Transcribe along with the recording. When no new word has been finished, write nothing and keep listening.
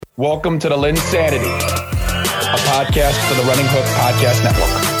Welcome to the LynnSanity, a podcast for the Running Hook Podcast Network.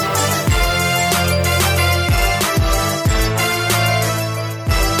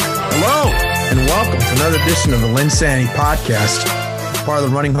 Hello, and welcome to another edition of the LynnSanity podcast, part of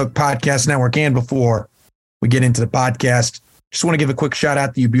the Running Hook Podcast Network. And before we get into the podcast, just want to give a quick shout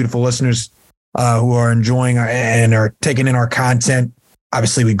out to you beautiful listeners who are enjoying and are taking in our content.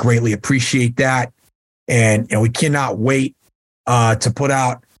 Obviously, we greatly appreciate that. And we cannot wait to put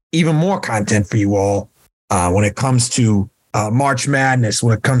out even more content for you all when it comes to March Madness,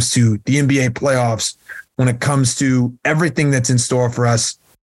 when it comes to the NBA playoffs, when it comes to everything that's in store for us.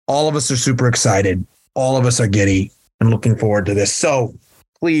 All of us are super excited. All of us are giddy and looking forward to this. So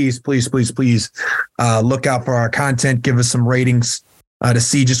please look out for our content. Give us some ratings to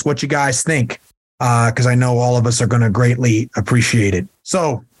see just what you guys think, because I know all of us are going to greatly appreciate it.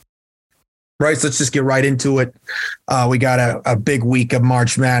 So, Bryce, let's just get right into it. We got a big week of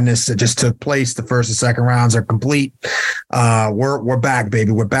March Madness that just took place. The first and second rounds are complete. We're back,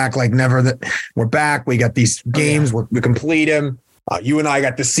 baby. We're back like never. We're back. We got these games. We complete them. You and I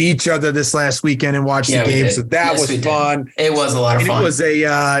got to see each other this last weekend and watch the game, so that was fun. It was a lot of fun.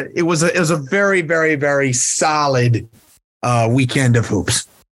 It was a very, very, very solid weekend of hoops.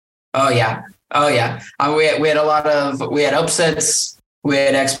 Oh yeah. We had upsets. We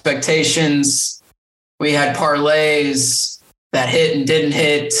had expectations. We had parlays that hit and didn't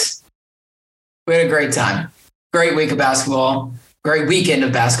hit. We had a great time. Great week of basketball. Great weekend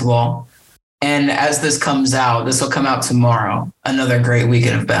of basketball. And as this comes out, this will come out tomorrow. Another great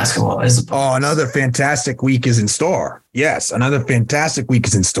weekend of basketball. Another fantastic week is in store. Yes, another fantastic week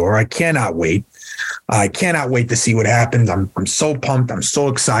is in store. I cannot wait. I cannot wait to see what happens. I'm so pumped. I'm so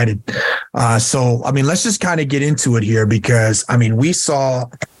excited. Let's just kind of get into it here because, we saw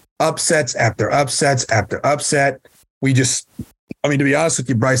upsets after upsets after upset. To be honest with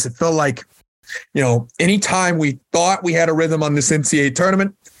you, Bryce, it felt like, anytime we thought we had a rhythm on this NCAA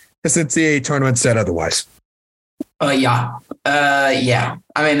tournament, this NCAA tournament said otherwise. Yeah.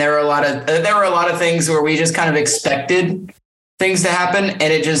 There were a lot of things where we just kind of expected things to happen and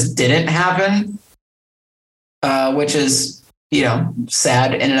it just didn't happen, which is,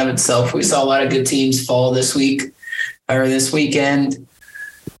 sad in and of itself. We saw a lot of good teams fall this week or this weekend.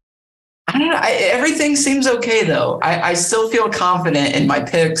 I don't know. Everything seems okay though. I still feel confident in my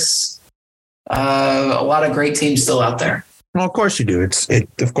picks. A lot of great teams still out there. Well, of course you do.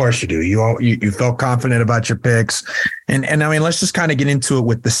 Of course you do. You felt confident about your picks, and let's just kind of get into it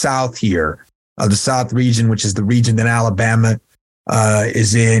with the South here, the South region, which is the region that Alabama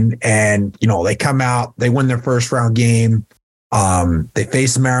is in, and they come out, they win their first round game. They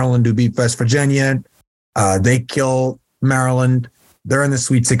face Maryland, who beat West Virginia. They kill Maryland. They're in the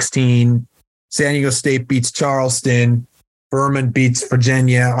Sweet 16. San Diego State beats Charleston. Furman beats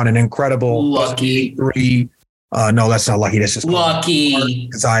Virginia on an incredible lucky 3. No, that's not lucky. That's just lucky.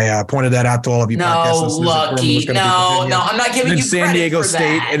 Because I pointed that out to all of you. No, lucky. No, I'm not giving you San Diego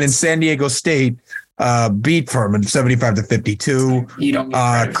State, that. And then San Diego State beat Furman 75-52. You don't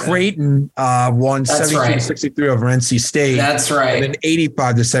get Creighton won 72-63 over NC State. That's right. And then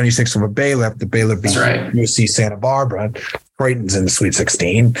 85-76 over Baylor after Baylor beat UC Santa Barbara. Creighton's in the Sweet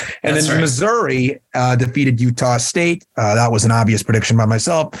 16. And then Missouri defeated Utah State. That was an obvious prediction by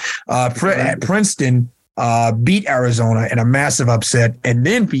myself. Princeton beat Arizona in a massive upset and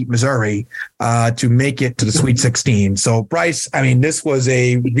then beat Missouri to make it to the Sweet 16. So, Bryce, this was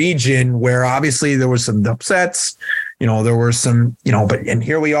a region where obviously there were some upsets, there were some, and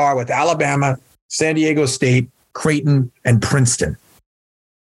here we are with Alabama, San Diego State, Creighton, and Princeton.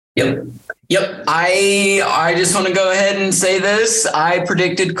 Yep. I just want to go ahead and say this. I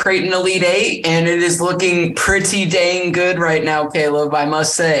predicted Creighton Elite 8, and it is looking pretty dang good right now, Caleb, I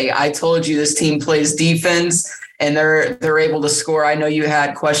must say. I told you this team plays defense, and they're able to score. I know you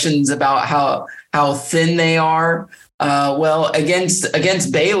had questions about how thin they are.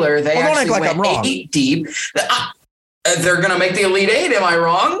 Against Baylor, they actually went 8 deep. They're going to make the Elite 8. Am I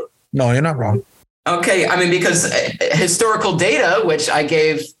wrong? No, you're not wrong. Okay. Because historical data, which I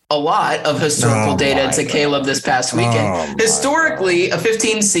gave a lot of historical data to Caleb this past weekend. Historically, a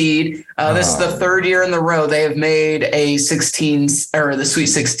 15 seed. This is the third year in the row they have made a 16 or the Sweet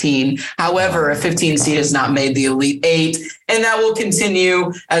 16. However, a 15 seed has not made the Elite 8, and that will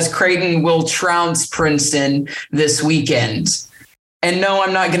continue as Creighton will trounce Princeton this weekend. And no,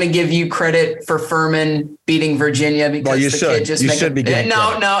 I'm not going to give you credit for Furman beating Virginia because kid just should be getting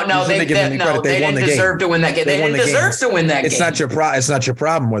no. They didn't deserve to win that game. They didn't deserve to win that game. It's not your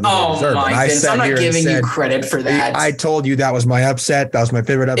problem whether they deserve it. My goodness, I'm not giving you credit for that. I told you that was my upset. That was my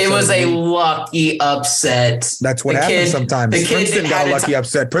favorite upset. It was a lucky upset. That's what happens sometimes. Princeton got a lucky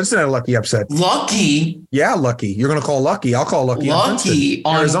upset. Princeton had a lucky upset. Lucky? Yeah, lucky. You're going to call lucky. I'll call lucky. Lucky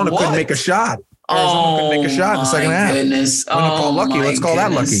on Arizona what? couldn't make a shot. Arizona couldn't make a shot in the second half. Goodness. I'm going to call lucky. Let's call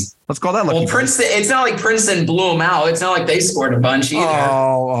that lucky. Let's call that lucky. Well, Princeton, it's not like Princeton blew them out. It's not like they scored a bunch either.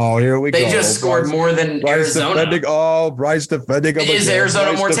 Oh, here we go. They just scored more than Arizona. Bryce defending. Is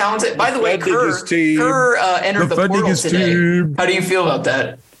Arizona more talented? By the way, Kerr entered the portal today. How do you feel about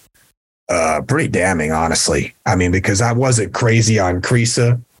that? Pretty damning, honestly. I mean, because I wasn't crazy on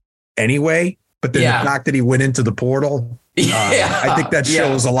Kriisa anyway, but then the fact that he went into the portal, I think that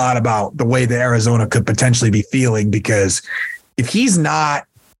shows a lot about the way that Arizona could potentially be feeling, because if he's not,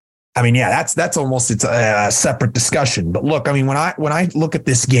 I mean, that's almost, it's a separate discussion. But look, I mean, when I look at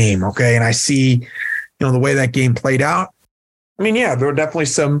this game, okay, and I see, the way that game played out, I mean, there were definitely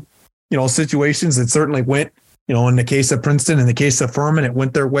some, situations that certainly went, in the case of Princeton, in the case of Furman, it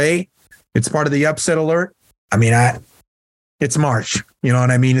went their way. It's part of the upset alert. I mean, it's March, you know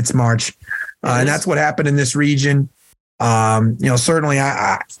what I mean? It's March. And that's what happened in this region. Certainly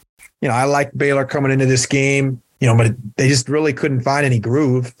I like Baylor coming into this game, but they just really couldn't find any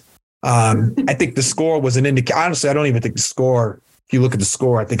groove. I think the score was an indicator. Honestly, I don't even think the score, if you look at the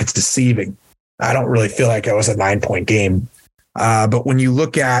score, I think it's deceiving. I don't really feel like it was a 9-point game. But when you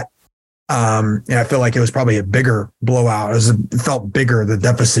look at, I feel like it was probably a bigger blowout. It felt bigger, the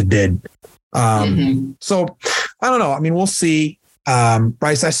deficit did. So I don't know. I mean, we'll see.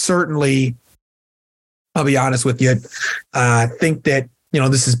 Bryce, I'll be honest with you. I think that,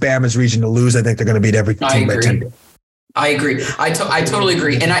 this is Bama's region to lose. I think they're going to beat every team by 10. I agree. I totally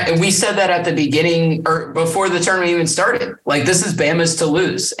agree. And we said that at the beginning or before the tournament even started. Like, this is Bama's to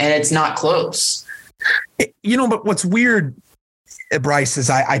lose, and it's not close. But what's weird, Bryce, is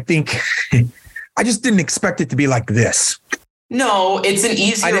I think I just didn't expect it to be like this. No, it's an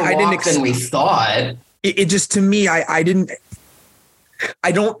easier walk than we thought. It just, to me, I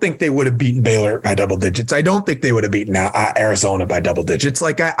don't think they would have beaten Baylor by double digits. I don't think they would have beaten Arizona by double digits.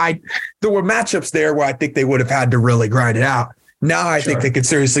 Like there were matchups there where I think they would have had to really grind it out. Now I think they could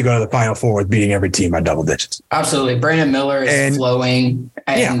seriously go to the Final Four with beating every team by double digits. Absolutely. Brandon Miller is flowing,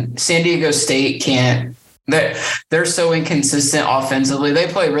 and San Diego State can't. They're so inconsistent offensively. They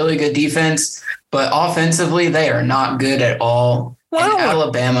play really good defense, but offensively they are not good at all. Well, and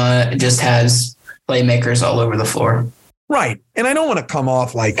Alabama just has playmakers all over the floor. Right. And I don't want to come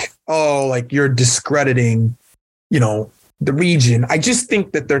off like you're discrediting, the region. I just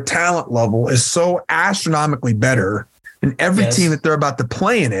think that their talent level is so astronomically better than every team that they're about to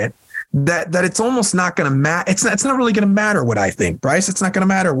play in it that it's almost not going to matter. It's not really going to matter what I think, Bryce. It's not going to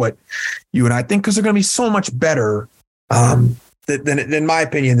matter what you and I think, because they're going to be so much better than in my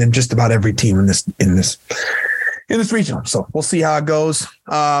opinion, than just about every team in this regional. So we'll see how it goes.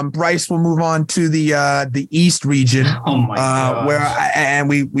 Bryce, we'll move on to the East region. Oh my God. Where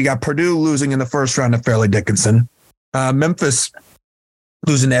we got Purdue losing in the first round to Fairleigh Dickinson. Memphis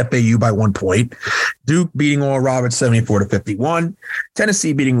losing to FAU by 1 point. Duke beating Oral Roberts 74-51.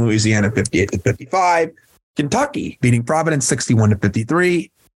 Tennessee beating Louisiana 58-55. Kentucky beating Providence 61-53.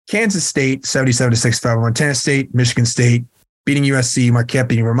 Kansas State 77-65 Tennessee State. Michigan State beating USC. Marquette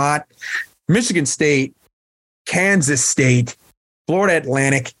beating Vermont. Michigan State, Kansas State, Florida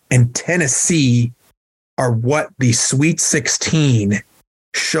Atlantic, and Tennessee are what the Sweet 16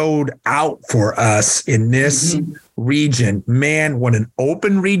 showed out for us in this region. Man, what an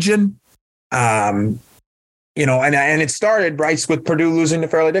open region. And it started, Bryce, with Purdue losing to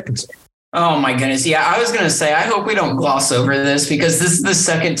Fairleigh Dickinson. Oh my goodness. Yeah, I was going to say, I hope we don't gloss over this, because this is the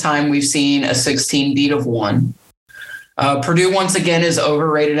second time we've seen a 16 beat of one. Purdue, once again, is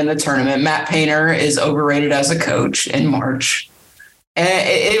overrated in the tournament. Matt Painter is overrated as a coach in March. And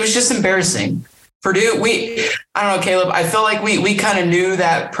it was just embarrassing. Purdue, I don't know, Caleb, I felt like we kind of knew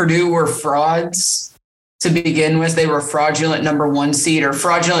that Purdue were frauds to begin with. They were fraudulent number 1 seed or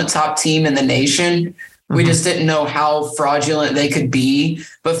fraudulent top team in the nation. We just didn't know how fraudulent they could be.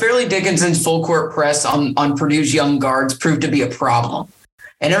 But Fairleigh Dickinson's full court press on Purdue's young guards proved to be a problem.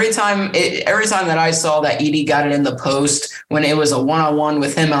 And every time that I saw that Edey got it in the post, when it was a one-on-one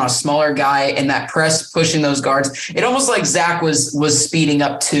with him and a smaller guy and that press pushing those guards, it almost like Zach was speeding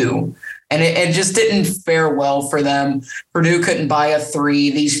up too. And it just didn't fare well for them. Purdue couldn't buy a three.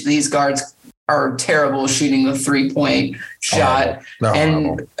 These guards are terrible shooting the 3-point shot.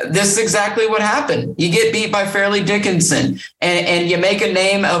 And this is exactly what happened. You get beat by Fairleigh Dickinson, and you make a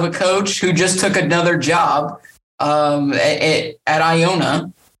name of a coach who just took another job at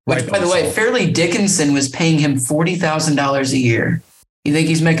Iona, which, by the way, Fairleigh Dickinson was paying him $40,000 a year. You think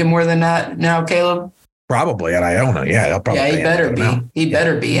he's making more than that now, Caleb? Probably at Iona. Yeah, he better be. He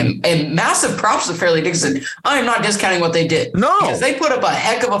better be. And massive props to Fairleigh Dickinson. I'm not discounting what they did. No. Because they put up a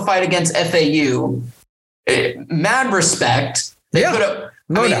heck of a fight against FAU. Mad respect. They put up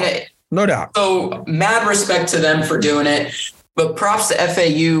no doubt. So mad respect to them for doing it. But props to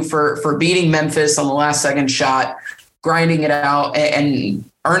FAU for beating Memphis on the last second shot, grinding it out, and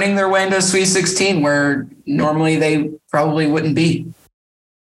earning their way into a Sweet 16 where normally they probably wouldn't be.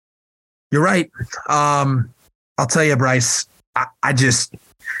 You're right. I'll tell you, Bryce, I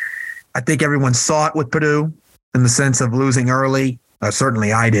think everyone saw it with Purdue in the sense of losing early.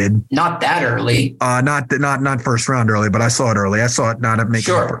 Certainly I did. Not that early. Not first round early, but I saw it early. I saw it not making.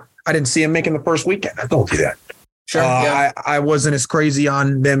 Sure. I didn't see him making the first weekend. I told you that. Sure. I wasn't as crazy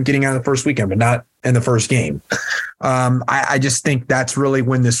on them getting out of the first weekend, but not in the first game. I just think that's really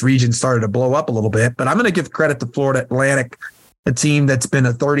when this region started to blow up a little bit. But I'm going to give credit to Florida Atlantic, a team that's been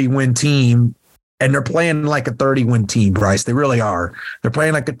a 30-win team, and they're playing like a 30-win team, Bryce. They really are. They're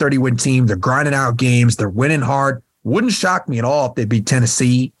playing like a 30-win team. They're grinding out games. They're winning hard. Wouldn't shock me at all if they beat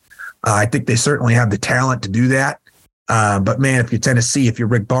Tennessee. I think they certainly have the talent to do that. But, man, if you're Tennessee, if you're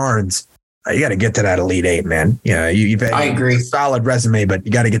Rick Barnes, you got to get to that Elite Eight, man. Yeah, you've had a solid resume, but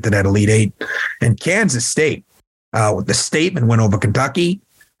you got to get to that Elite Eight. And Kansas State, with the statement win over Kentucky,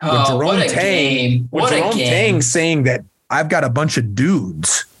 with Jerome Tang saying that I've got a bunch of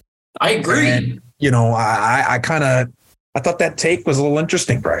dudes. I agree. And, I thought that take was a little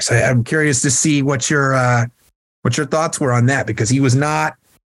interesting, Bryce. I'm curious to see what your thoughts were on that, because he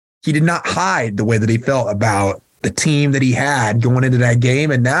did not hide the way that he felt about the team that he had going into that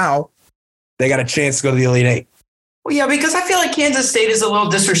game. And now they got a chance to go to the Elite Eight. Well, yeah, because I feel like Kansas State is a little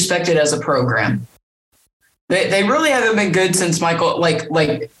disrespected as a program. They really haven't been good since Michael,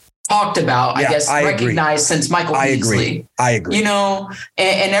 like talked about, I guess, recognized since Michael Beasley. I agree. And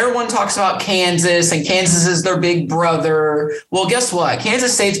everyone talks about Kansas, and Kansas is their big brother. Well, guess what?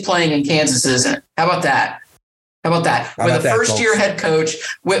 Kansas State's playing and Kansas isn't. How about that? With a first-year head coach,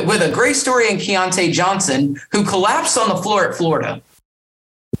 with a great story in Keontae Johnson, who collapsed on the floor at Florida.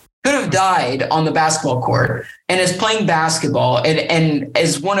 Could have died on the basketball court, and is playing basketball and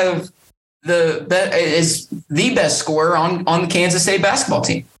is one of the best scorer on the Kansas State basketball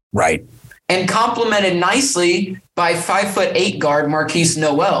team. Right. And complemented nicely by 5'8" guard Marquise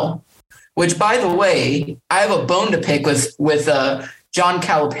Noel, which, by the way, I have a bone to pick with John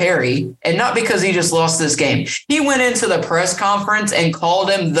Calipari, and not because he just lost this game. He went into the press conference and called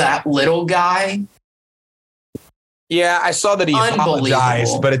him that little guy. Yeah, I saw that he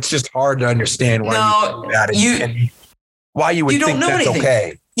apologized, but it's just hard to understand why you would think that's anything.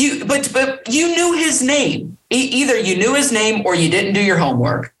 Okay. But you knew his name. Either you knew his name or you didn't do your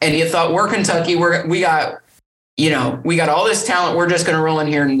homework, and you thought, we're Kentucky, we got all this talent, we're just going to roll in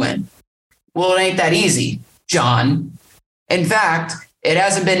here and win. Well, it ain't that easy, John. In fact, it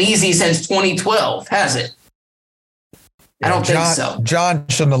hasn't been easy since 2012, has it? I don't think so. John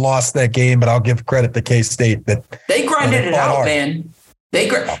shouldn't have lost that game, but I'll give credit to K-State that they grinded it out, man. They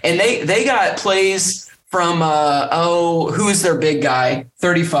got plays from who's their big guy?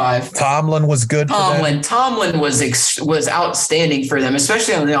 35. Tomlin was good. Tomlin was outstanding for them,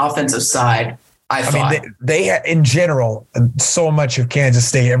 especially on the offensive side. I mean, they had, in general, so much of Kansas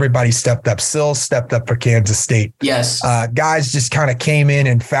State, everybody stepped up. Sills stepped up for Kansas State. Yes. Guys just kind of came in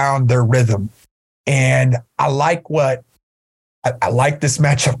and found their rhythm. And I like this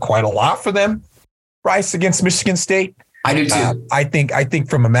matchup quite a lot for them, Bryce, against Michigan State. I do too. I think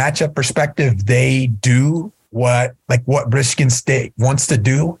from a matchup perspective, they do what Michigan State wants to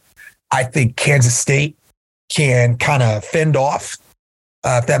do. I think Kansas State can kind of fend off,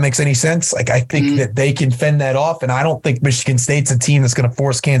 if that makes any sense. I think that they can fend that off, and I don't think Michigan State's a team that's going to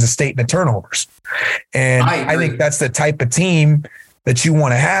force Kansas State into turnovers. And I think that's the type of team that you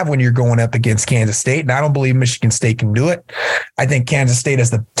want to have when you're going up against Kansas State. And I don't believe Michigan State can do it. I think Kansas State has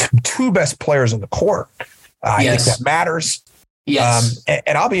the two best players on the court. I think that matters. Yes.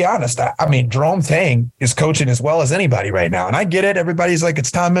 And I'll be honest. I mean, Jerome Tang is coaching as well as anybody right now. And I get it. Everybody's like,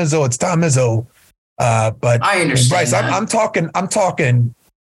 it's Tom Izzo. But I understand. Bryce, I'm talking,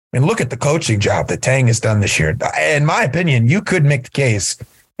 and look at the coaching job that Tang has done this year. In my opinion, you could make the case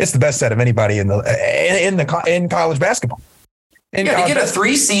it's the best set of anybody in college basketball. And to get a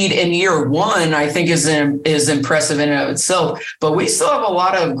 3 seed in year one, I think is impressive in and of itself. But we still have a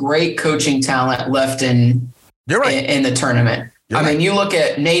lot of great coaching talent left in the tournament. I mean, you look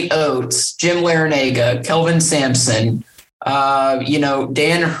at Nate Oates, Jim Larinaga, Kelvin Sampson,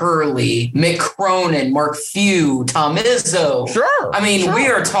 Dan Hurley, Mick Cronin, Mark Few, Tom Izzo. Sure. I mean, we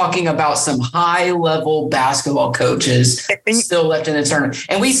are talking about some high-level basketball coaches still left in the tournament.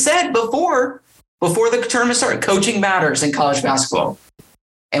 And we said before the tournament started, coaching matters in college basketball.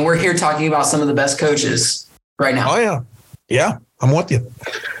 And we're here talking about some of the best coaches right now. Oh, yeah. Yeah, I'm with you.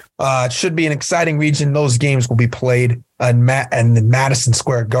 It should be an exciting region. Those games will be played in the Madison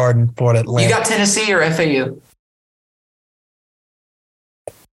Square Garden, Florida Atlantic. You got Tennessee or FAU?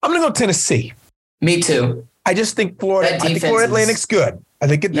 I'm going to go Tennessee. Me too. I just think Florida Atlantic's good. I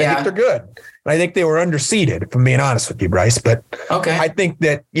think they're good. And I think they were underseeded, if I'm being honest with you, Bryce. But okay. I think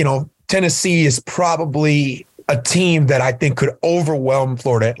that, Tennessee is probably a team that I think could overwhelm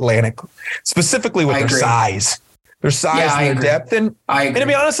Florida Atlantic, specifically with their size. Their size and their depth. And to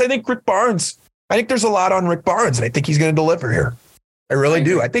be honest, I think there's a lot on Rick Barnes, and I think he's going to deliver here. I really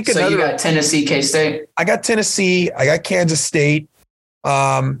do. I think so. You got Tennessee, K-State? I got Tennessee. I got Kansas State.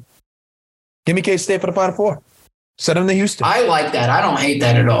 Give me K-State for the Final Four. Send them to Houston. I like that. I don't hate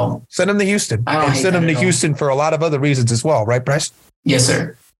that at all. Send them to Houston. And send them to Houston for a lot of other reasons as well. Right, Bryce? Yes,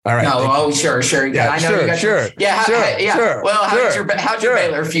 sir. All right. No, sure. Yeah, I know sure. Well, how'd your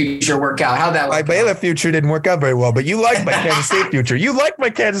Baylor future work out? How'd that work out? My Baylor future didn't work out very well, but you like my Kansas State future. You like my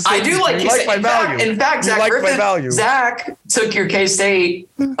Kansas State. I do like. You like my value. In fact, Zach like Griffin, my value. Zach took your K-State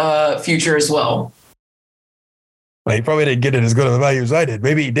future as well. Well, he probably didn't get it as good of a value as I did.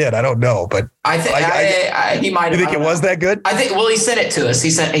 Maybe he did. I don't know, but I think he might. You think it was that good? I think. Well, he sent it to us.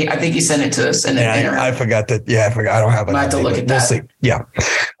 I think he sent it to us. I forgot that. Yeah, I forgot. I don't have it. I have to look at that. We'll see.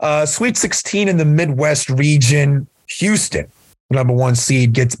 Yeah. Sweet 16 in the Midwest region. Houston, number 1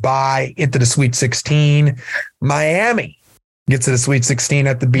 seed, gets by into the Sweet 16. Miami gets to the Sweet 16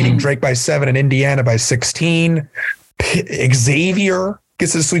 after beating Drake by 7 and Indiana by 16. Xavier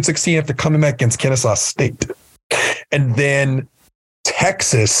gets to the Sweet 16 after coming back against Kennesaw State. And then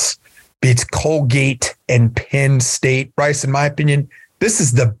Texas beats Colgate and Penn State. Bryce, in my opinion, this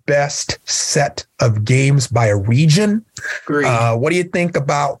is the best set of games by a region. What do you think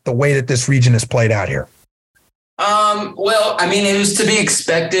about the way that this region is played out here? Well, I mean, it was to be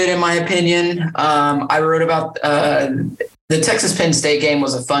expected, in my opinion. I wrote about the Texas-Penn State game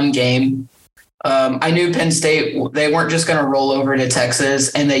was a fun game. I knew Penn State, they weren't just going to roll over to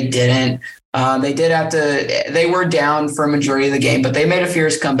Texas, and they didn't. They were down for a majority of the game, but they made a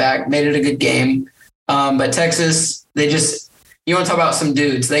fierce comeback, made it a good game. But Texas, you want to talk about some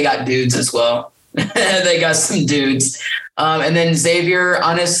dudes? They got dudes as well. They got some dudes. And then Xavier,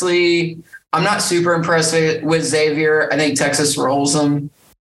 honestly, I'm not super impressed with Xavier. I think Texas rolls them.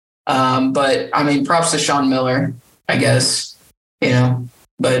 But I mean, props to Sean Miller, I guess,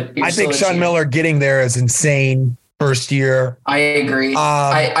 but I think Sean Miller getting there is insane. First year. I agree.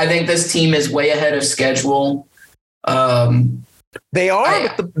 I think this team is way ahead of schedule. They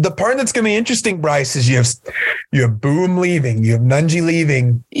are, but the part that's going to be interesting, Bryce, is you have Boom leaving, you have Nunji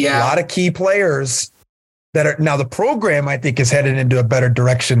leaving, a lot of key players that are now the program, I think, is headed into a better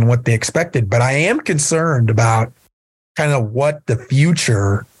direction than what they expected. But I am concerned about kind of what the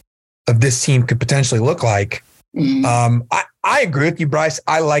future of this team could potentially look like. I agree with you, Bryce.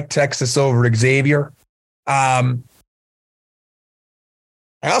 I like Texas over Xavier.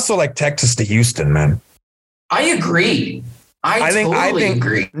 I also like Texas to Houston, man. I agree. I totally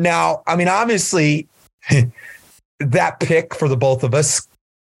agree. Now, I mean, obviously, that pick for the both of us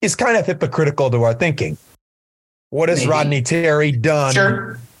is kind of hypocritical to our thinking. What has Rodney Terry done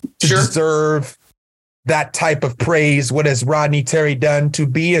to deserve that type of praise? What has Rodney Terry done to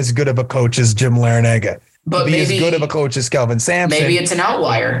be as good of a coach as Jim Larinaga? But be as good of a coach as Kelvin Sampson? Maybe it's an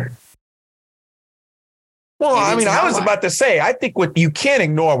outlier. Well, I mean, I was about to say, I think you can't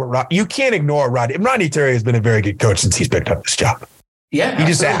ignore Rodney. Rodney Terry has been a very good coach since he's picked up this job. Yeah, he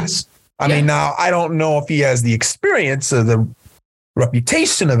just has. I mean, now I don't know if he has the experience or the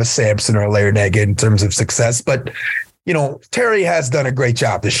reputation of a Sampson or a Larinaga in terms of success, but Terry has done a great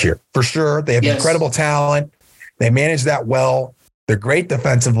job this year for sure. They have incredible talent. They manage that well. They're great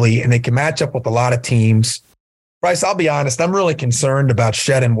defensively, and they can match up with a lot of teams. Bryce, I'll be honest, I'm really concerned about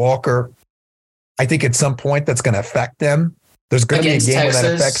Shed and Walker. I think at some point that's going to affect them. There's going to be a game where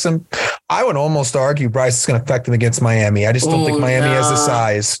that affects them. I would almost argue, Bryce, it's going to affect them against Miami. I just don't think Miami has the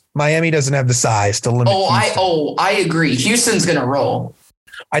size. Miami doesn't have the size to limit Houston. I agree. Houston's going to roll.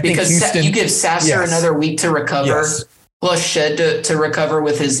 I think Houston, you give Sasser another week to recover, plus Shed to recover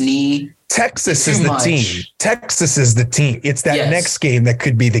with his knee. Texas Too is the much. team. Texas is the team. It's that next game that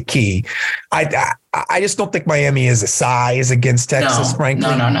could be the key. I just don't think Miami is a size against Texas, frankly.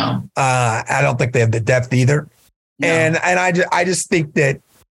 No. I don't think they have the depth either. No. And I just think that,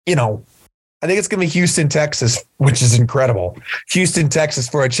 I think it's going to be Houston, Texas, which is incredible. Houston, Texas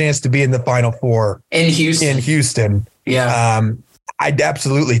for a chance to be in the Final Four. In Houston. Yeah. I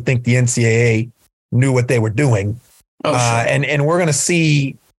absolutely think the NCAA knew what they were doing. Oh, sure. And we're going to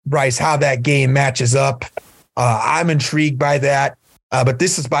see, Bryce, how that game matches up. I'm intrigued by that. But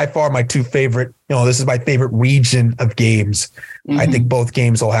this is by far my two favorite, this is my favorite region of games. Mm-hmm. I think both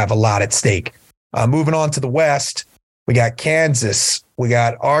games will have a lot at stake. Moving on to the West, we got Kansas, we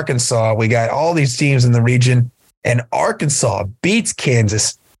got Arkansas, we got all these teams in the region, and Arkansas beats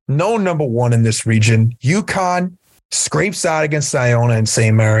Kansas, no number one in this region. UConn scrapes out against Iona and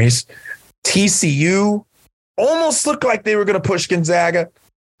St. Mary's. TCU almost looked like they were going to push Gonzaga.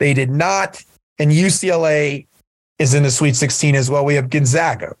 They did not. And UCLA is in the Sweet 16 as well. We have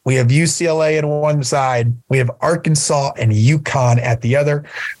Gonzaga. We have UCLA on one side. We have Arkansas and UConn at the other.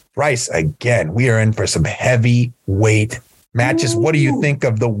 Bryce, again, we are in for some heavyweight matches. Ooh. What do you think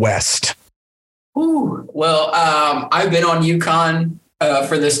of the West? Ooh. Well, I've been on UConn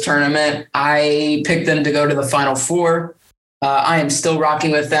for this tournament. I picked them to go to the Final Four. I am still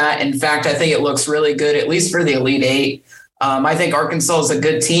rocking with that. In fact, I think it looks really good, at least for the Elite Eight. I think Arkansas is a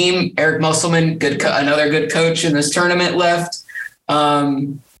good team. Eric Musselman, another good coach in this tournament left.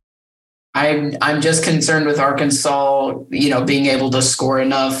 I'm just concerned with Arkansas, being able to score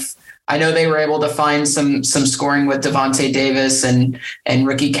enough. I know they were able to find some scoring with Devontae Davis and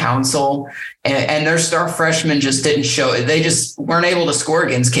Ricky Council, and their star freshmen just didn't show it. They just weren't able to score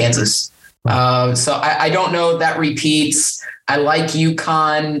against Kansas. So I don't know if that repeats. I like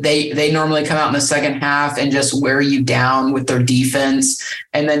UConn. They normally come out in the second half and just wear you down with their defense.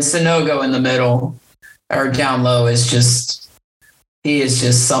 And then Sanogo in the middle or down low he is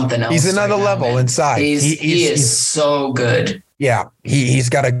just something else. He's another level inside. He's so good. Yeah. He's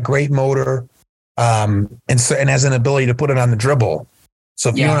got a great motor and has an ability to put it on the dribble. So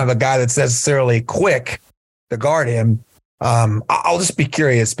if you don't have a guy that's necessarily quick to guard him, I'll just be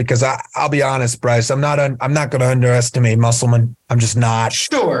curious because I'll be honest, Bryce. I'm not going to underestimate Musselman. I'm just not.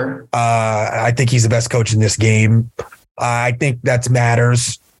 Sure. I think he's the best coach in this game. I think that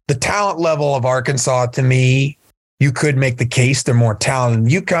matters. The talent level of Arkansas, to me, you could make the case they're more talented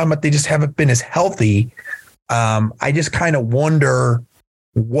than UConn, but they just haven't been as healthy. I just kind of wonder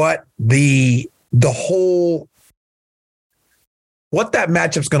what what that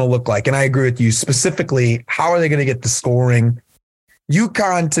matchup's going to look like. And I agree with you specifically. How are they going to get the scoring?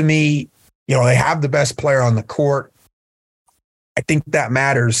 UConn, to me, they have the best player on the court. I think that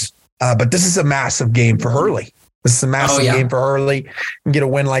matters. But this is a massive game for Hurley. This is a massive game for Hurley. And get a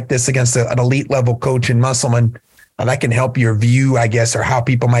win like this against an elite level coach in Musselman. That can help your view, I guess, or how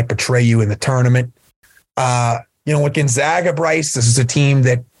people might portray you in the tournament. With Gonzaga, Bryce, this is a team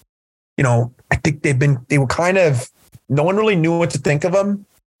that, I think they were kind of, no one really knew what to think of them.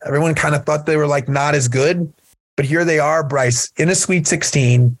 Everyone kind of thought they were not as good, but here they are, Bryce, in a Sweet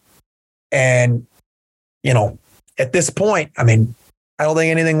 16. And, at this point, I don't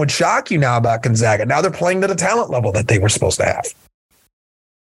think anything would shock you now about Gonzaga. Now they're playing to the talent level that they were supposed to have.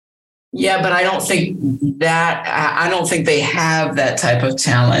 Yeah, but I don't think they have that type of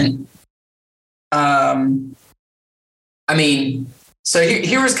talent. So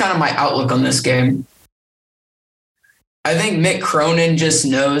here was kind of my outlook on this game. I think Mick Cronin just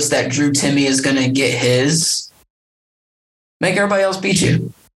knows that Drew Timme is going to get his. Make everybody else beat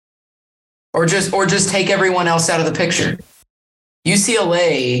you. Or just take everyone else out of the picture.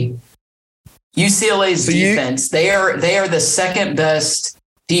 UCLA's defense, they are the second best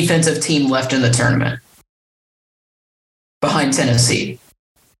defensive team left in the tournament. Behind Tennessee.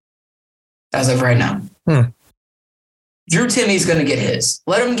 As of right now. Drew Timme's going to get his.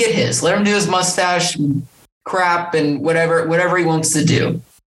 Let him get his. Let him do his mustache crap and whatever he wants to do.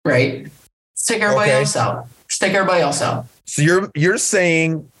 Right? Let's take everybody else out. Just take everybody else out. So you're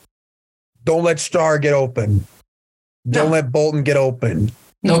saying don't let Starr get open. Don't let Bolton get open.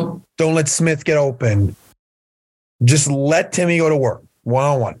 Nope. Don't let Smith get open. Just let Timme go to work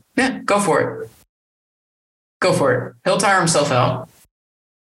one-on-one. Yeah, go for it. Go for it. He'll tire himself out.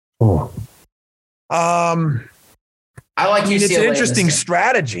 Oh. I like UCLA. It's an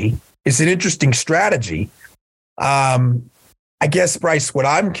interesting strategy. I guess, Bryce, what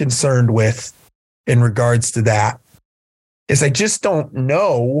I'm concerned with in regards to that is I just don't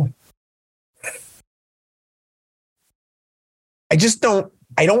know.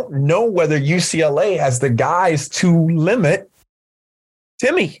 I don't know whether UCLA has the guys to limit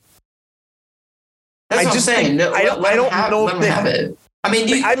Timme. That's what I'm saying. No, I don't know let them have it. I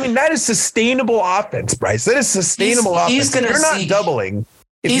mean, that is sustainable offense, Bryce. That is sustainable offense. If you're not doubling.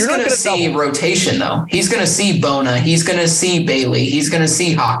 He's going to see rotation, though. He's going to see Bona. He's going to see Bailey. He's going to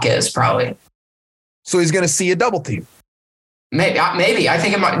see Hawkes, probably. So he's going to see a double team. Maybe. I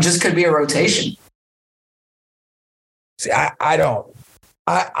think it just could be a rotation. See, I don't.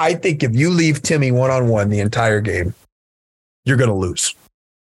 I think if you leave Timmy one-on-one the entire game, you're going to lose.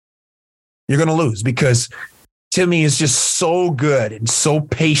 You're going to lose because Timmy is just so good and so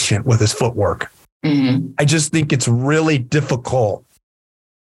patient with his footwork. Mm-hmm. I just think it's really difficult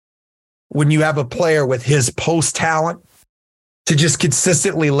when you have a player with his post talent to just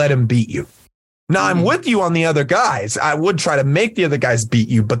consistently let him beat you. Now, I'm with you on the other guys. I would try to make the other guys beat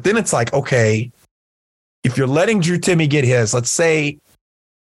you, but then it's like, okay, if you're letting Drew Timmy get his, let's say,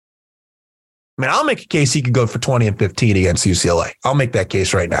 I'll make a case he could go for 20 and 15 against UCLA. I'll make that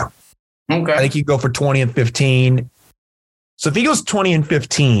case right now. Okay. I think he'd go for 20 and 15. So if he goes 20 and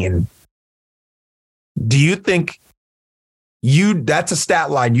 15, do you think that's a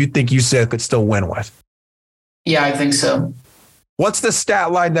stat line you think UCLA could still win with? Yeah, I think so. What's the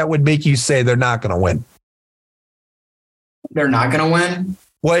stat line that would make you say they're not going to win? They're not going to win?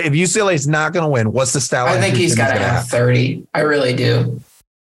 Well, if UCLA is not going to win, what's the stat line? I think he's got to have 30. I really do.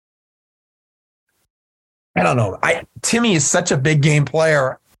 I don't know. Timmy is such a big game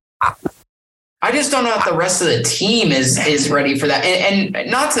player. I just don't know if the rest of the team is ready for that.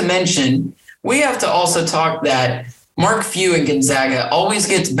 And not to mention, we have to also talk that Mark Few and Gonzaga always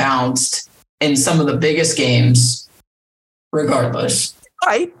gets bounced in some of the biggest games, regardless.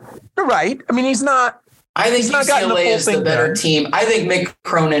 Right. You're right. I mean, he's not. I think UCLA is the better team. I think Mick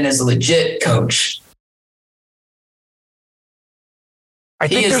Cronin is a legit coach. I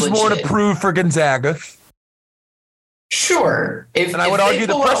think there's more to prove for Gonzaga. Sure. And I would argue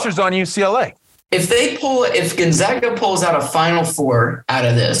the pressure's on UCLA. If Gonzaga pulls out a Final Four out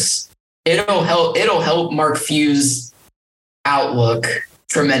of this, it'll help Mark Few's outlook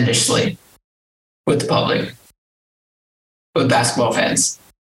tremendously with the public, with basketball fans.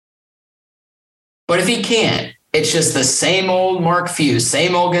 But if he can't, it's just the same old Mark Few,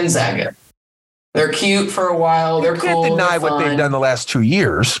 same old Gonzaga. They're cute for a while. They're cool. You can't deny what they've done the last 2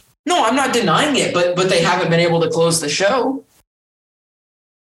 years. No, I'm not denying it, but they haven't been able to close the show.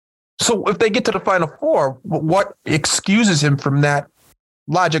 So if they get to the Final Four, what excuses him from that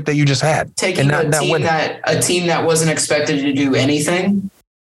logic that you just had? Taking a team that wasn't expected to do anything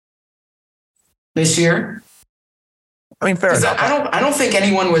this year. I mean, fair enough. I don't think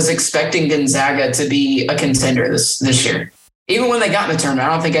anyone was expecting Gonzaga to be a contender this year. Even when they got in the tournament,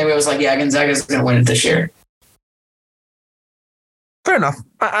 I don't think anybody was like, yeah, Gonzaga's going to win it this year. Fair enough.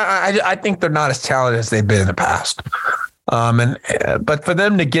 I think they're not as talented as they've been in the past. But for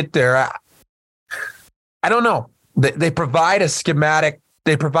them to get there, I don't know. They provide a schematic.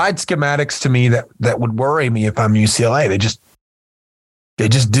 They provide schematics to me that would worry me if I'm UCLA. They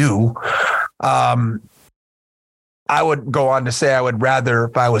just do. I would go on to say I would rather,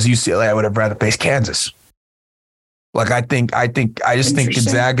 if I was UCLA, I would have rather faced Kansas. Like I just think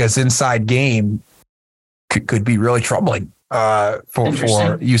Gonzaga's inside game could be really troubling for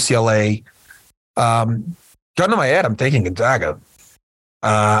UCLA. Gun to my head, I'm taking Gonzaga.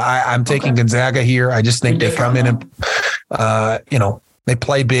 I'm taking Gonzaga here. I just think they come in and, they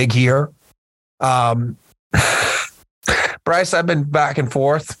play big here. Bryce, I've been back and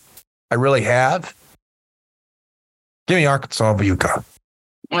forth. I really have. Give me Arkansas over UConn.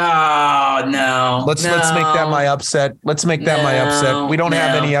 Oh, no. Let's make that my upset. Let's make that my upset. We don't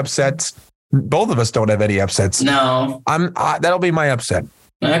have any upsets. Both of us don't have any upsets. No. That'll be my upset.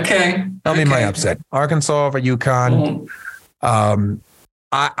 Okay. That'll be my upset. Arkansas over UConn.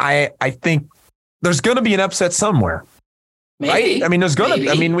 I think there's going to be an upset somewhere. Maybe. Right? I mean, there's going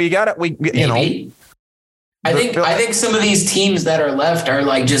to. I mean, we got it. I think some of these teams that are left are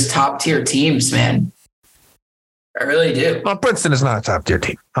like just top tier teams, man. I really do. Well, Princeton is not a top tier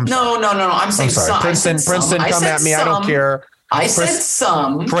team. No. I'm saying sorry. some. Princeton, come at me. I don't care. I said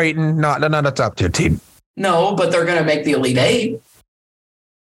some. Creighton, they're not a top tier team. No, but they're going to make the Elite Eight.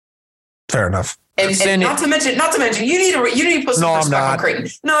 Fair enough. And not to mention, you need to put some respect on Creighton.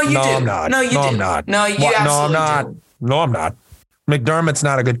 No, you do. I'm not. No, you do. I'm not. No, you absolutely do. No, I'm not. McDermott's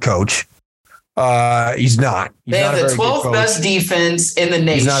not a good coach. He's not. They have the 12th best defense in the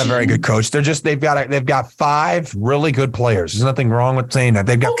nation. He's not a very good coach. They've got 5 really good players. There's nothing wrong with saying that.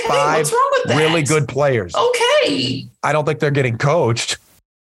 They've got 5 really good players. Okay. I don't think they're getting coached.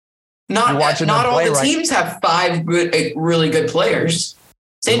 Not all the teams have 5 really good players.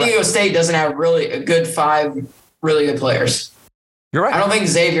 San Diego State doesn't have really a good 5 really good players. You're right. I don't think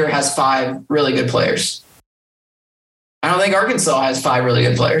Xavier has 5 really good players. I don't think Arkansas has 5 really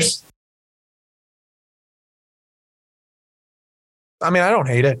good players. I mean, I don't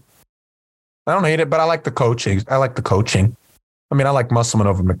hate it. But I like the coaching. I like Musselman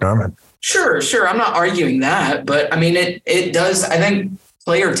over McDermott. Sure. I'm not arguing that, but I mean, it does. I think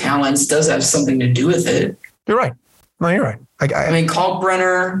player talents does have something to do with it. You're right. No, you're right. I mean,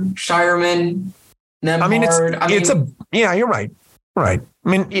 Kalkbrenner, Shireman, Nemhard. You're right. Right. I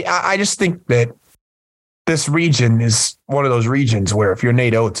mean, I just think that this region is one of those regions where if you're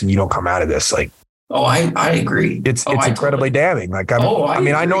Nate Oates and you don't come out of this, like, oh, I agree. It's incredibly damning. Like,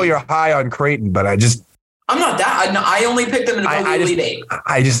 I know you're high on Creighton, but I'm not that. I only picked them in the Elite Eight.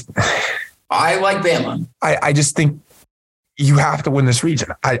 I like Bama. I just think you have to win this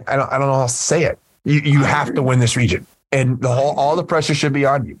region. I don't know how else to say it. You have to win this region, and all the pressure should be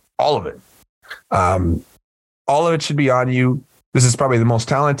on you. All of it. All of it should be on you. This is probably the most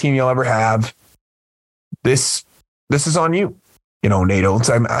talented team you'll ever have. This is on you. You know, Nate Oates.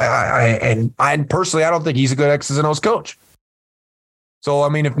 I personally, I don't think he's a good X's and O's coach. So, I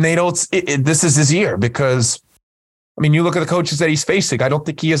mean, if Nate Oates, this is his year because, I mean, you look at the coaches that he's facing. I don't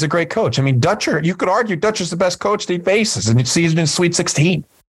think he is a great coach. I mean, Dutcher, you could argue Dutcher's the best coach that he faces, and he's been Sweet 16.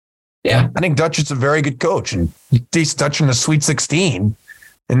 Yeah. I think Dutcher's a very good coach, and he's Dutcher in the Sweet 16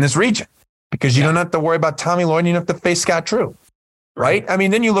 in this region because you don't have to worry about Tommy Lloyd and you don't have to face Scott Drew, right? I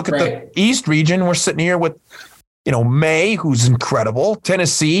mean, then you look at the East region. We're sitting here with, you know, May, who's incredible,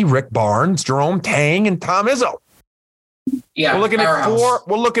 Tennessee, Rick Barnes, Jerome Tang, and Tom Izzo. Yeah, we're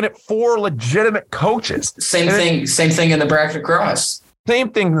looking at 4 legitimate coaches. Same thing in the bracket across. Same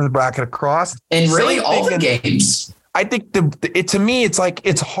thing in the bracket across. And really all the games. I think to me, it's like,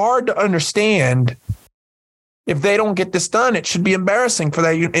 it's hard to understand if they don't get this done. It should be embarrassing for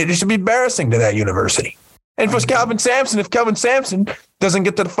that. It should be embarrassing to that university. And for Kelvin Sampson, if Kelvin Sampson doesn't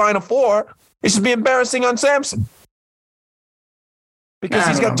get to the Final Four, it should be embarrassing on Sampson because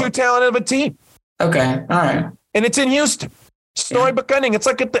he's got too talented of a team. Okay. All right. And it's in Houston. Storybook ending. It's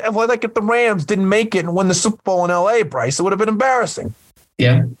like if the Rams didn't make it and win the Super Bowl in LA, Bryce, it would have been embarrassing.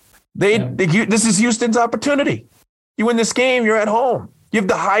 Yeah. This is Houston's opportunity. You win this game, you're at home. You have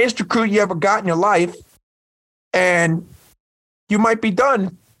the highest recruit you ever got in your life, and you might be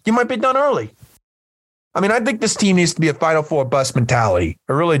done. You might be done early. I mean, I think this team needs to be a Final Four bust mentality.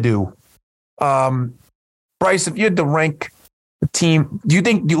 I really do. Bryce, if you had to rank the team, who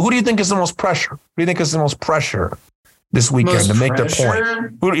do you think is the most pressure? Who do you think is the most pressure this weekend to make their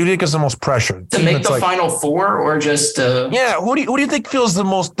point? Who do you think is the most pressure? To make the Final Four or just who do you think feels the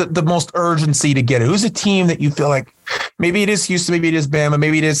most urgency to get it? Who's a team that you feel like maybe it is Houston, maybe it is Bama,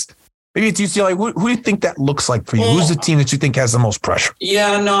 maybe it's UCLA? Who do you think that looks like for you? Who's the team that you think has the most pressure?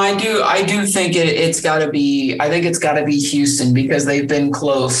 Yeah, no, I do think it's got to be. I think it's got to be Houston because they've been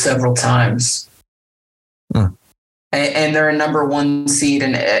close several times. And they're a number 1 seed,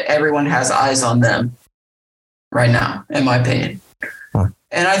 and everyone has eyes on them right now, in my opinion.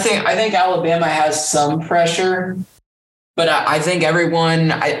 And I think Alabama has some pressure, but I think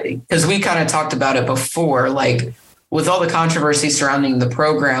everyone, because we kind of talked about it before, like with all the controversy surrounding the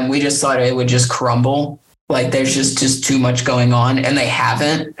program, we just thought it would just crumble. Like there's just too much going on, and they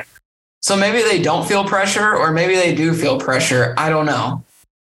haven't. So maybe they don't feel pressure, or maybe they do feel pressure. I don't know.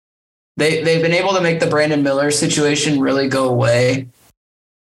 They've been able to make the Brandon Miller situation really go away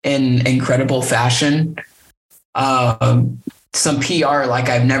in incredible fashion. Some PR like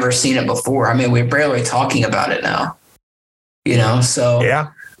I've never seen it before. I mean, we're barely talking about it now. You know, so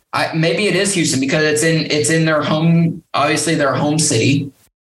yeah. Maybe it is Houston because it's in their home, obviously their home city.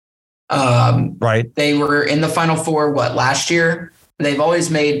 Right. They were in the Final Four last year. They've always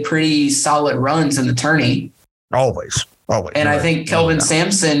made pretty solid runs in the tourney. Always. And I think Kelvin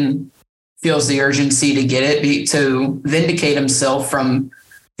Sampson feels the urgency to get it to vindicate himself from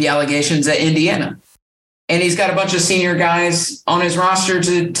the allegations at Indiana. And he's got a bunch of senior guys on his roster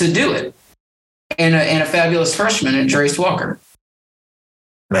to do it. And a fabulous freshman in Trace Walker.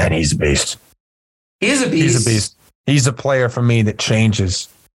 Man, he's a beast. He is a beast. He's a beast. He's a player for me that changes.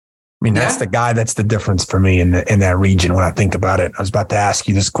 I mean, that's the guy that's the difference for me in that region when I think about it. I was about to ask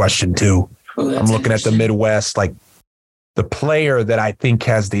you this question too. I'm looking at the Midwest, like the player that I think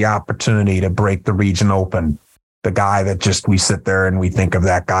has the opportunity to break the region open, the guy that just we sit there and we think of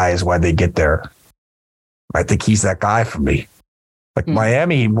that guy as why they get there. I think he's that guy for me. Like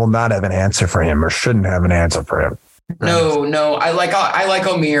Miami will not have an answer for him or shouldn't have an answer for him. No. I like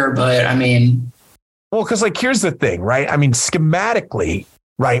Amir, but I mean, well, because like here's the thing, right? I mean, schematically,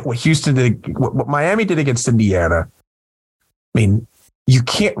 right? What Houston did, what Miami did against Indiana. I mean, you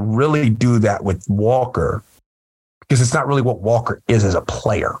can't really do that with Walker because it's not really what Walker is as a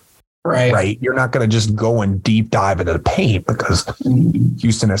player. Right. You're not going to just go and deep dive into the paint because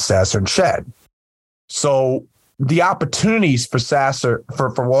Houston has Sasser and Shed. So the opportunities for Sasser,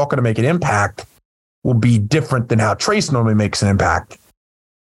 for Walker to make an impact will be different than how Trace normally makes an impact.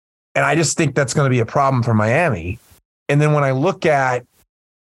 And I just think that's going to be a problem for Miami. And then when I look at,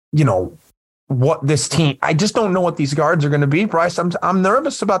 what this team, I just don't know what these guards are going to be, Bryce. I'm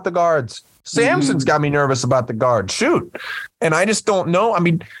nervous about the guards. Sampson's got me nervous about the guards. Shoot. And I just don't know. I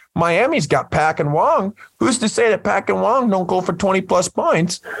mean, Miami's got Pack and Wong. Who's to say that Pack and Wong don't go for 20 plus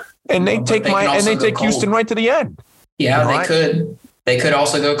points and they take Houston right to the end? Yeah, they could. They could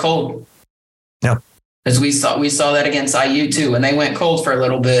also go cold. Yeah. Because we saw that against IU too. When they went cold for a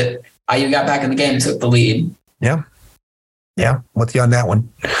little bit, IU got back in the game, took the lead. Yeah. Yeah. With you on that one.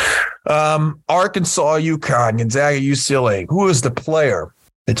 Arkansas, UConn, Gonzaga, UCLA. Who is the player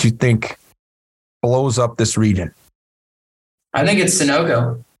that you think blows up this region? I think it's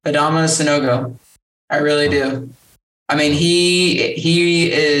Sunogo, Adama Sunogo. I really do. I mean, he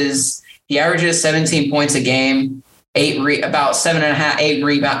averages 17 points a game, about 7.5, 8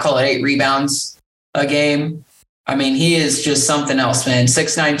 rebound, call it 8 rebounds a game. I mean, he is just something else, man.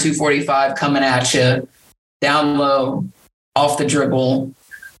 6'9", 245 coming at you, down low, off the dribble.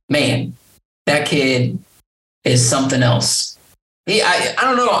 Man, that kid is something else. I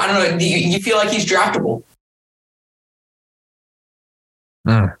don't know. Do you feel like he's draftable?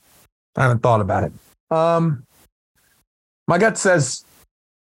 I haven't thought about it. My gut says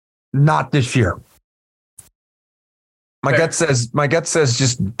not this year. My gut says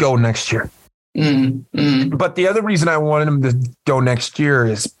just go next year. But the other reason I wanted him to go next year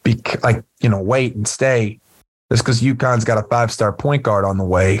is wait and stay. Is because UConn's got a 5-star point guard on the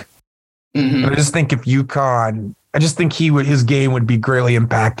way. And I just think his game would be greatly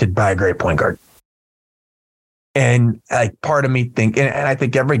impacted by a great point guard. And part of me and I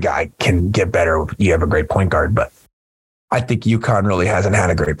think every guy can get better if you have a great point guard, but I think UConn really hasn't had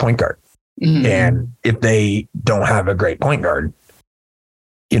a great point guard. And if they don't have a great point guard,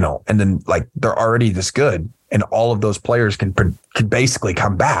 and then they're already this good and all of those players can basically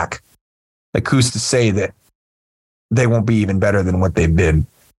come back, who's to say that they won't be even better than what they've been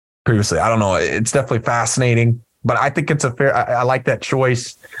previously? I don't know. It's definitely fascinating, but I think it's I like that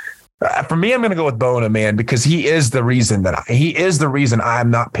choice. For me, I'm going to go with Bona, man, because he is the reason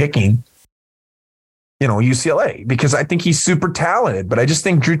I'm not picking, UCLA, because I think he's super talented, but I just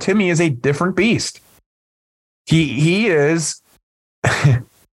think Drew Timme is a different beast. He is.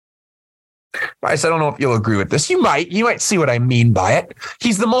 Bryce, I don't know if you'll agree with this. You might see what I mean by it.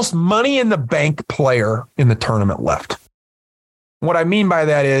 He's the most money in the bank player in the tournament left. What I mean by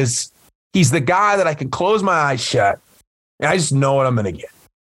that is he's the guy that I can close my eyes shut and I just know what I'm going to get.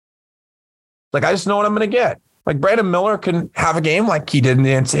 I just know what I'm going to get. Brandon Miller can have a game like he did in the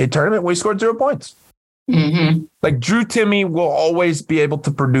NCAA tournament where he scored 0 points. Drew Timme will always be able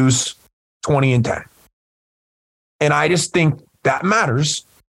to produce 20 and 10. And I just think that matters.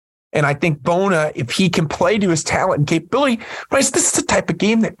 And I think Bona, if he can play to his talent and capability, Bryce, this is the type of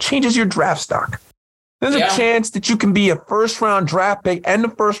game that changes your draft stock. There's a chance that you can be a first-round draft pick and a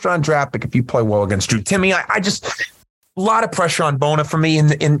first-round draft pick if you play well against Drew Timme. I just a lot of pressure on Bona for me in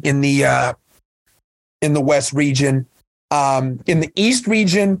the West region. In the East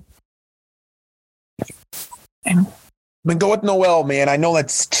region, I'm gonna go with Noel, man. I know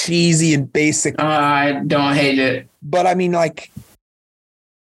that's cheesy and basic. I don't hate it, but I mean,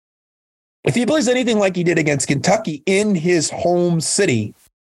 if he plays anything like he did against Kentucky in his home city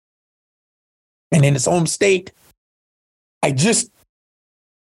and in his home state, I just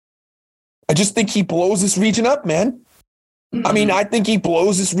think he blows this region up, man. I mean, I think he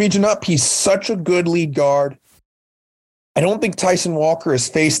blows this region up. He's such a good lead guard. I don't think Tyson Walker has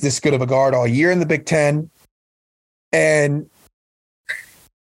faced this good of a guard all year in the Big Ten. And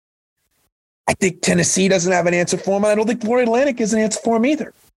I think Tennessee doesn't have an answer for him. And I don't think Florida Atlantic has an answer for him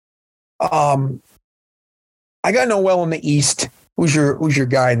either. I got Noel in the East. Who's your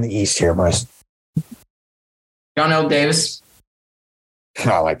guy in the East here, Bryce? John L. Davis.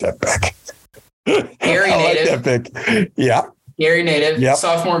 I like that pick. Gary native. Like that pick. Yeah. Gary native. Yep.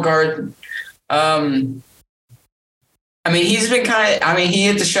 Sophomore guard. He's been he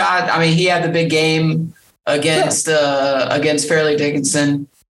hit the shot. He had the big game against Fairleigh Dickinson.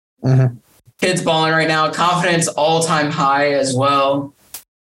 Kid's balling right now. Confidence all-time high as well.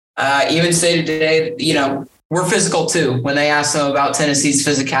 Even stated today, we're physical too. When they asked him about Tennessee's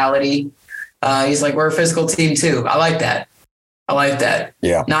physicality, he's like, we're a physical team too. I like that.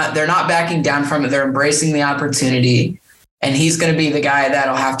 Yeah. They're not backing down from it. They're embracing the opportunity. and he's going to be the guy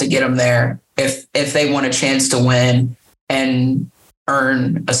that'll have to get them there if they want a chance to win and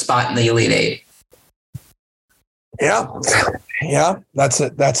earn a spot in the Elite Eight. Yeah, that's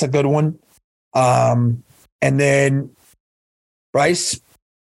a good one. And then Bryce,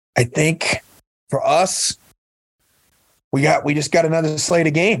 I think for us, we just got another slate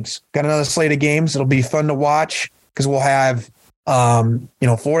of games. It'll be fun to watch because we'll have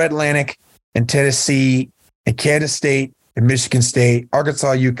Florida Atlantic and Tennessee and Kansas State and Michigan State,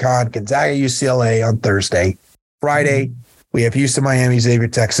 Arkansas, UConn, Gonzaga, UCLA on Thursday. Friday, we have Houston, Miami, Xavier,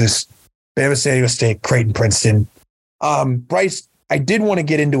 Texas, Bama, San Diego State, Creighton, Princeton. Bryce, I did want to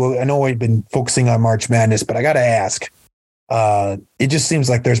get into it. I know we've been focusing on March Madness, but I got to ask. It just seems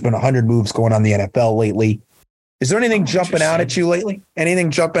like there's been 100 moves going on in the NFL lately. Is there anything jumping out at you lately?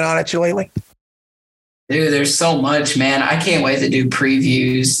 Dude, there's so much, man. I can't wait to do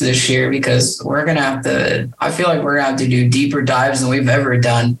previews this year because I feel like we're going to have to do deeper dives than we've ever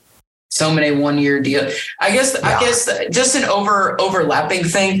done. So many 1-year deals. I guess just an overlapping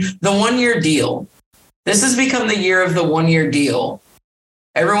thing, the 1-year deal. This has become the year of the 1-year deal.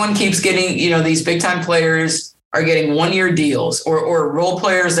 Everyone keeps getting, these big time players are getting 1-year deals or role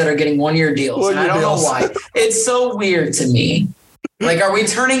players that are getting 1-year deals. And I don't know why. It's so weird to me. Like, are we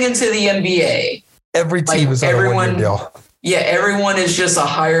turning into the NBA? Every team is on a 1-year deal. Yeah, everyone is just a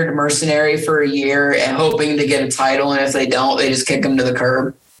hired mercenary for a year and hoping to get a title. And if they don't, they just kick them to the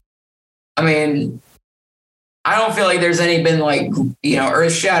curb. I mean, I don't feel like there's been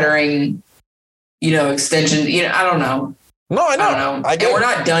earth shattering, extension. I don't know. No, I know. I don't know. And we're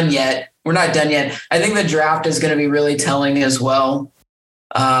not done yet. I think the draft is going to be really telling as well.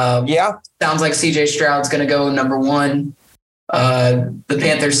 Sounds like CJ Stroud's going to go number 1. The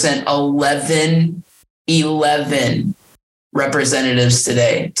Panthers sent 11 representatives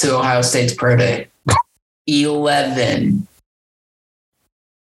today to Ohio State's pro day. 11.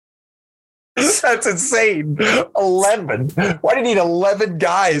 That's insane. 11. Why do you need 11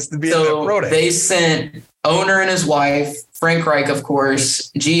 guys to be in the pro day? They sent owner and his wife, Frank Reich, of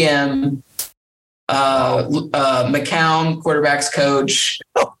course, GM, McCown, quarterback's coach,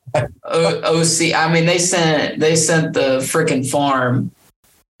 OC. I mean, they sent the freaking farm.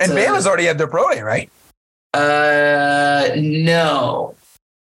 And Bama's already had their pro day, right? No.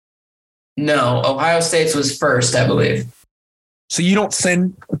 Ohio State's was first, I believe. So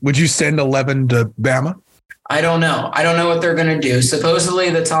would you send 11 to Bama? I don't know. I don't know what they're going to do. Supposedly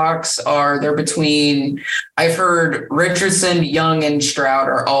the talks they're between, I've heard Richardson, Young, and Stroud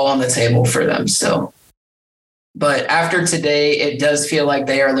are all on the table for them still. But after today, it does feel like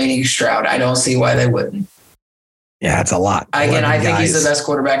they are leaning Stroud. I don't see why they wouldn't. Yeah, it's a lot. Again, I think he's the best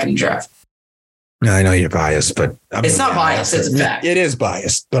quarterback in the draft. No, I know you're biased, but it's not biased. It's a fact. It is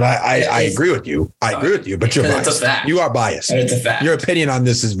biased, but I agree with you. I agree with you, but you're biased. It's a fact. You are biased. It's a fact. Your opinion on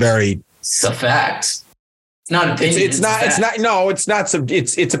this is very. It's a fact. It's not opinion. It's not. No, it's not.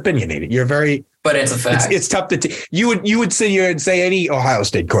 It's opinionated. You're very. But it's a fact. It's tough to. You would sit here and say any Ohio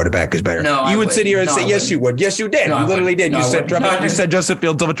State quarterback is better. No, you would sit here and say yes, you would. Yes, you did. You literally did. You said Justin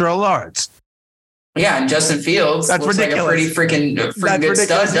Fields over Trevor Lawrence. Yeah, and Justin Fields looks ridiculous. Like a pretty freaking good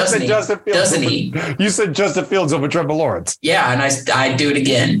stud, doesn't he? Doesn't he? You said Justin Fields over Trevor Lawrence. Yeah, and I'd do it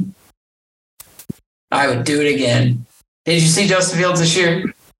again. I would do it again. Did you see Justin Fields this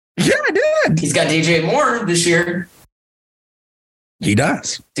year? Yeah, I did. He's got DJ Moore this year. He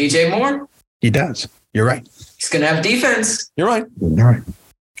does. DJ Moore? He does. You're right. He's going to have defense. You're right.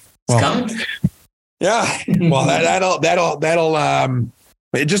 It's coming. Yeah. Well, that'll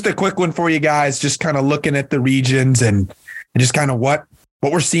just a quick one for you guys, just kind of looking at the regions and just kind of what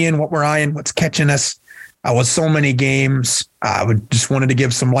we're seeing, what we're eyeing, what's catching us. With so many games, I just wanted to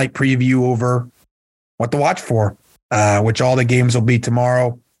give some light preview over what to watch for, which all the games will be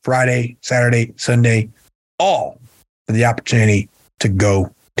tomorrow, Friday, Saturday, Sunday, all for the opportunity to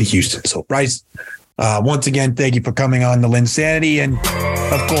go to Houston. So, Bryce, once again, thank you for coming on the LynnSanity. And,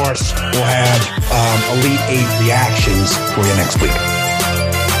 of course, we'll have Elite 8 reactions for you next week.